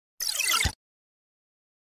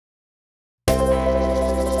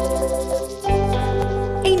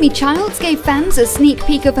Amy Childs gave fans a sneak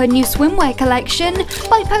peek of her new swimwear collection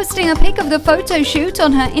by posting a pic of the photo shoot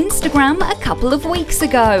on her Instagram a couple of weeks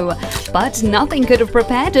ago. But nothing could have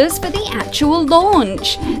prepared us for the actual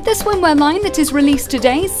launch. The swimwear line that is released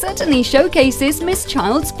today certainly showcases Miss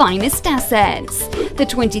Childs' finest assets. The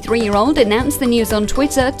 23-year-old announced the news on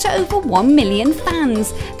Twitter to over 1 million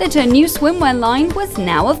fans that her new swimwear line was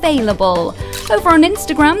now available. Over on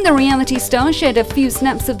Instagram, the reality star shared a few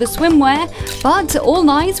snaps of the swimwear, but all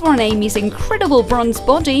eyes were on Amy's incredible bronze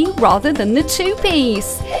body rather than the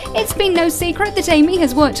two-piece. It's been no secret that Amy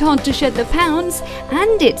has worked hard to shed the pounds,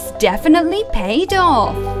 and it's definitely paid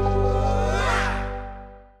off.